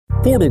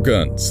Portal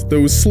guns,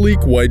 those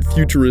sleek white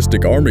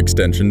futuristic arm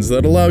extensions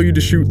that allow you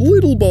to shoot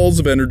little balls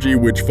of energy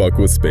which fuck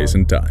with space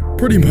and time.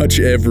 Pretty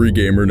much every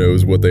gamer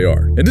knows what they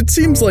are, and it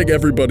seems like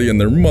everybody and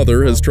their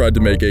mother has tried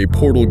to make a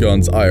Portal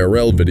Guns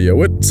IRL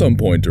video at some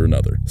point or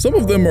another. Some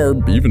of them are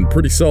even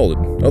pretty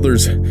solid,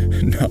 others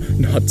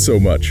not so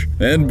much.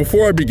 And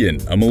before I begin,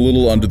 I'm a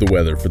little under the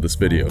weather for this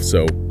video,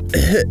 so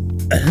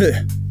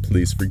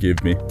please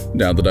forgive me.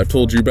 Now that I've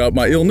told you about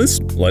my illness,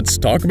 let's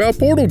talk about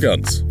portal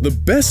guns. The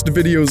best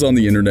videos on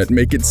the internet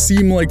make it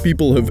seem like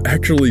people have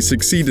actually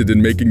succeeded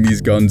in making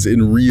these guns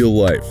in real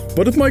life.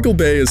 But if Michael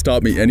Bay has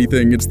taught me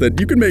anything, it's that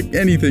you can make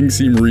anything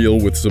seem real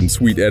with some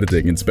sweet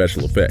editing and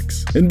special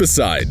effects. And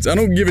besides, I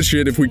don't give a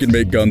shit if we can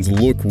make guns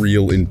look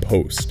real in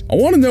post. I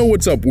want to know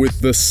what's up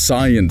with the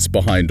science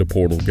behind a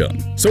portal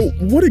gun. So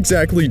what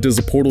exactly does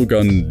a portal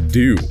gun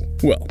do?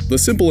 Well, the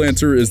simple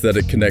answer is that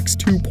it connects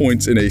 2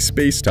 points in a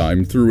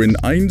space-time through an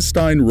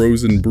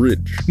Einstein-Rosen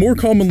bridge, more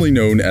commonly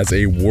known as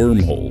a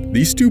wormhole.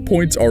 These 2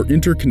 points are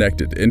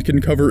interconnected and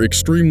can cover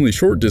extremely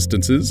short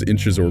distances,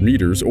 inches or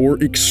meters, or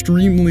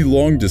extremely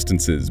long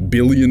distances,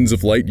 billions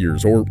of light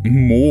years or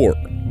more.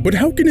 But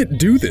how can it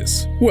do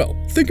this? Well,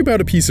 think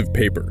about a piece of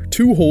paper.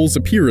 2 holes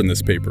appear in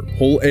this paper,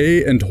 hole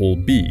A and hole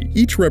B,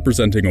 each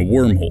representing a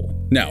wormhole.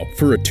 Now,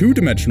 for a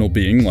 2-dimensional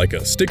being like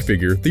a stick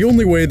figure, the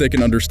only way they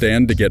can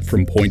understand to get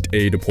from point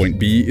A to point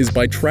B is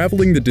by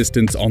traveling the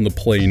distance on the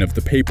plane of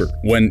the paper,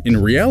 when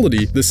in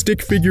reality, the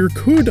stick figure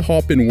could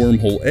hop in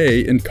wormhole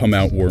A and come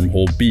out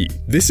wormhole B.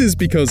 This is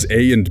because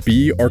A and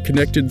B are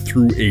connected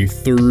through a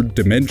 3rd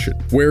dimension,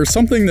 where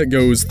something that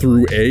goes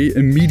through A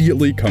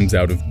immediately comes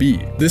out of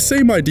B. This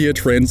same idea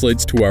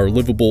translates to our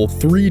livable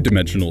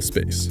 3-dimensional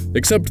space,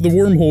 except the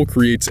wormhole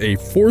creates a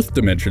 4th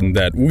dimension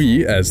that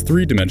we, as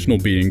 3-dimensional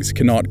beings,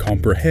 cannot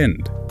comprehend.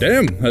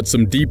 Damn, that's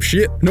some deep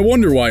shit. No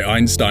wonder why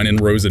Einstein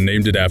and Rosen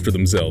named it after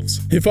themselves.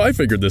 If I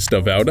figured this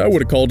stuff out, I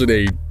would have called it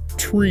a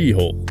tree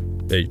hole.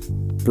 A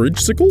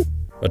bridge-sicle?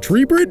 A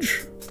tree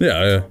bridge?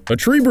 Yeah, a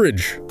tree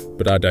bridge.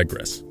 But I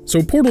digress.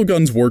 So portal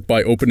guns work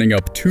by opening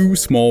up 2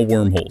 small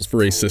wormholes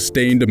for a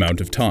sustained amount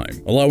of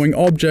time, allowing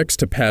objects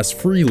to pass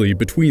freely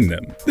between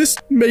them. This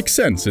makes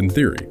sense in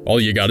theory. All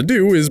you gotta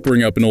do is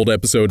bring up an old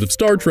episode of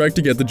Star Trek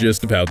to get the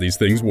gist of how these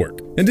things work.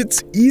 And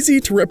it's easy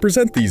to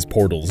represent these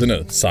portals in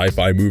a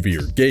sci-fi movie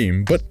or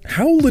game, but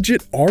how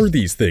legit are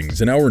these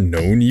things in our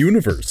known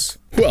universe?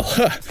 Well,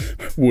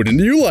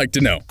 wouldn't you like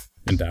to know?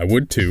 And I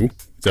would too.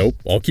 So,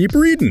 I'll keep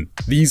reading.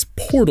 These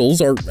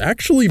portals are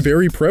actually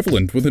very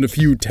prevalent within a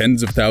few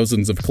tens of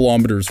thousands of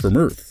kilometers from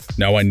Earth.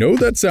 Now, I know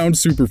that sounds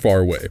super far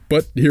away,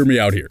 but hear me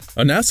out here.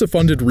 A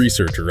NASA-funded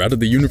researcher out of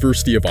the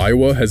University of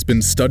Iowa has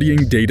been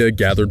studying data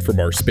gathered from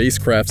our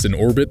spacecrafts in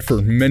orbit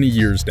for many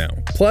years now.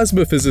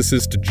 Plasma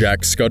physicist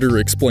Jack Scudder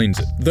explains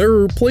it.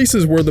 There are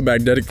places where the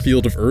magnetic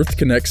field of Earth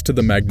connects to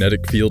the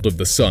magnetic field of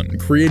the Sun,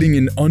 creating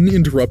an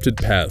uninterrupted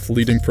path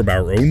leading from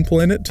our own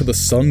planet to the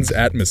Sun's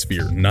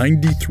atmosphere,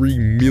 93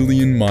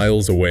 million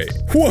miles away.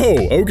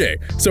 Whoa, okay,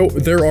 so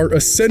there are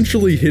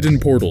essentially hidden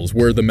portals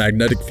where the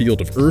magnetic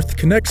field of Earth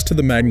connects to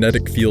the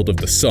magnetic field of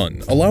the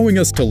Sun, allowing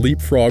us to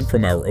leapfrog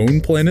from our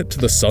own planet to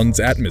the Sun's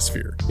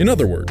atmosphere. In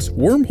other words,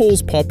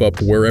 wormholes pop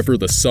up wherever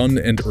the Sun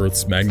and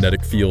Earth's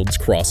magnetic fields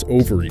cross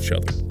over each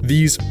other.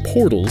 These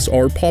portals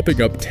are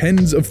popping up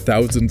tens of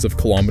thousands of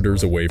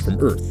kilometers away from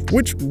Earth,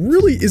 which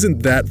really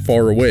isn't that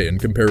far away in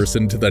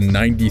comparison to the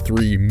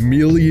 93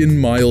 million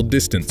mile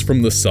distance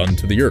from the Sun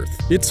to the Earth.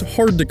 It's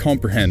hard to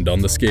comprehend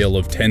on the scale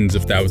of tens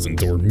of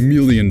thousands or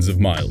millions of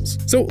miles.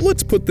 So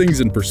let's put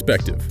things in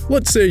perspective.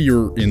 Let's say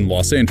you're in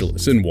Los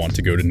Angeles and want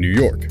to go to New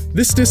York.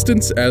 This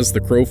distance, as the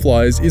crow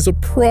flies, is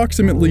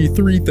approximately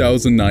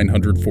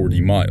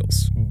 3,940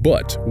 miles.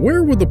 But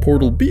where would the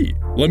portal be?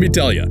 Let me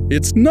tell you,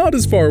 it's not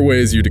as far away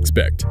as you'd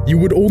expect. You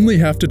would only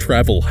have to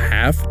travel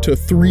half to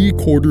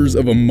 3/4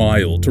 of a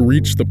mile to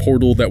reach the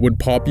portal that would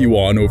pop you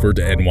on over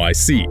to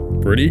NYC.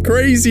 Pretty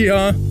crazy,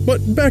 huh?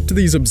 But back to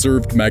these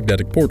observed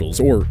magnetic portals,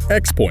 or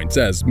X-points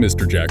as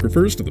Mr. Jack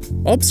refers to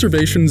them.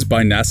 Observations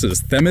by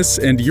NASA's Themis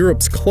and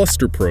Europe's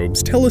cluster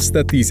probes tell us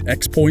that these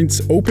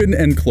X-points open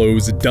and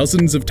close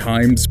dozens of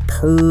times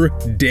per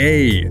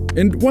day.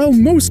 And while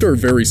most are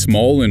very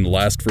small and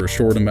last for a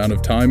short amount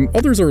of time,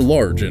 others are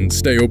large and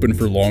stay open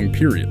for long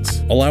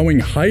periods, allowing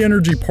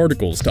high-energy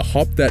particles to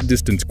hop that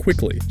distance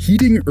quickly,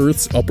 heating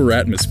Earth's upper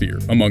atmosphere,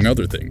 among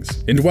other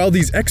things. And while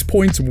these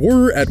X-points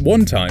were at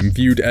one time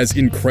viewed as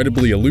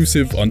incredibly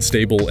elusive,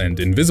 unstable, and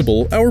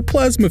invisible, our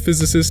plasma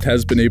physicist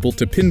has been able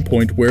to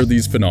pinpoint where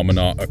these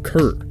phenomena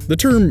occur. The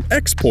term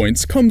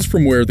X-points comes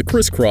from where the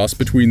crisscross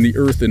between the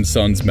Earth and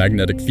Sun's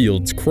magnetic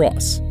fields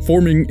cross,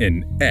 forming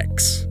an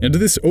X. And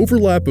this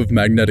overlap of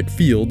magnetic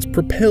fields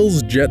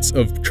propels jets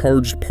of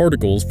charged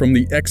particles from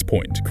the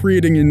X-point,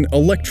 creating an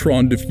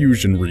electron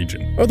diffusion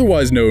region,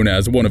 otherwise known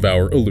as one of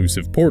our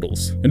elusive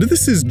portals. And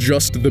this is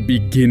just the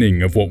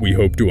beginning of what we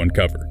hope to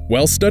uncover.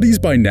 While studies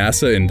by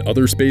NASA and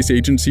other space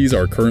agencies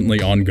are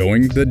currently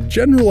ongoing, the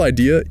general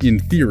idea, in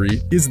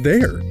theory, is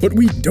there. But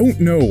we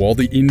don't know all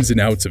the ins and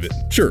outs of it.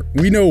 Sure,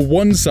 we know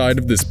one side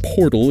of this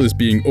portal is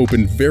being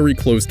opened very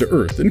close to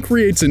Earth and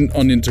creates an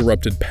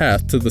uninterrupted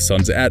path to the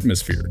sun's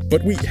atmosphere,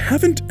 but we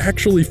haven't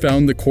actually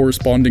found the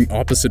corresponding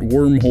opposite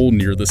wormhole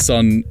near the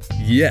sun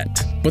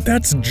yet. But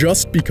that's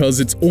just because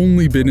it's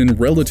only been in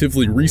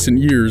relatively recent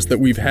years that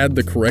we've had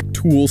the correct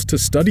tools to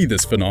study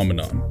this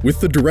phenomenon.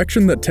 With the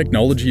direction that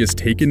technology has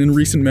taken in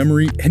recent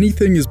memory,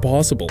 anything is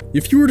possible.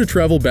 If you were to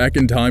travel back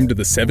in time to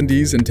the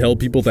 70s and tell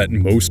people that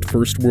most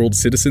first world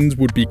citizens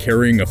would be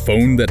carrying a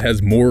phone that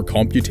has more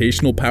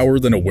computational power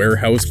than a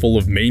warehouse full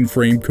of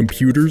mainframe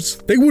computers,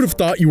 they would have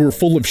thought you were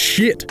full of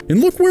shit. And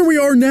look where we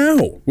are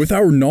now! With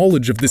our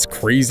knowledge of this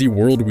crazy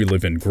world we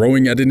live in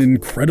growing at an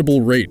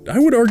incredible rate, I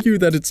would argue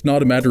that it's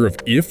not a matter of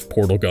if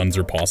portal guns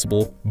are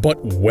possible,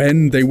 but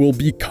when they will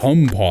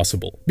become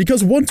possible.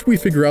 Because once we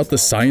figure out the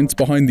science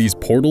behind these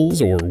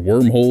portals, or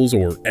wormholes,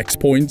 or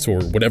X-points,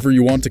 or whatever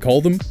you want to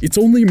call them, it's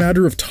only a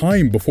matter of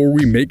time before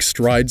we make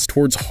strides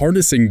towards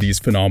harnessing these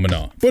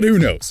phenomena. But who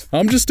knows?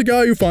 I'm just a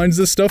guy who finds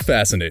this stuff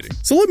fascinating.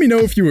 So let me know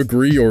if you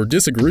agree or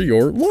disagree,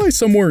 or lie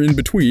somewhere in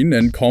between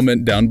and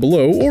comment down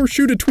below, or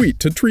shoot a tweet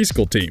to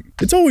Treesicle Team.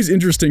 It's always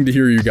interesting to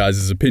hear you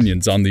guys'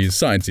 opinions on these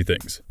sciencey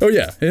things. Oh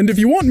yeah, and if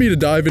you want me to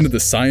dive into the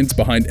science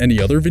behind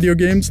any other video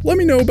games, let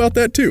me know about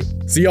that too.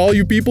 See all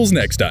you peoples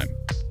next time.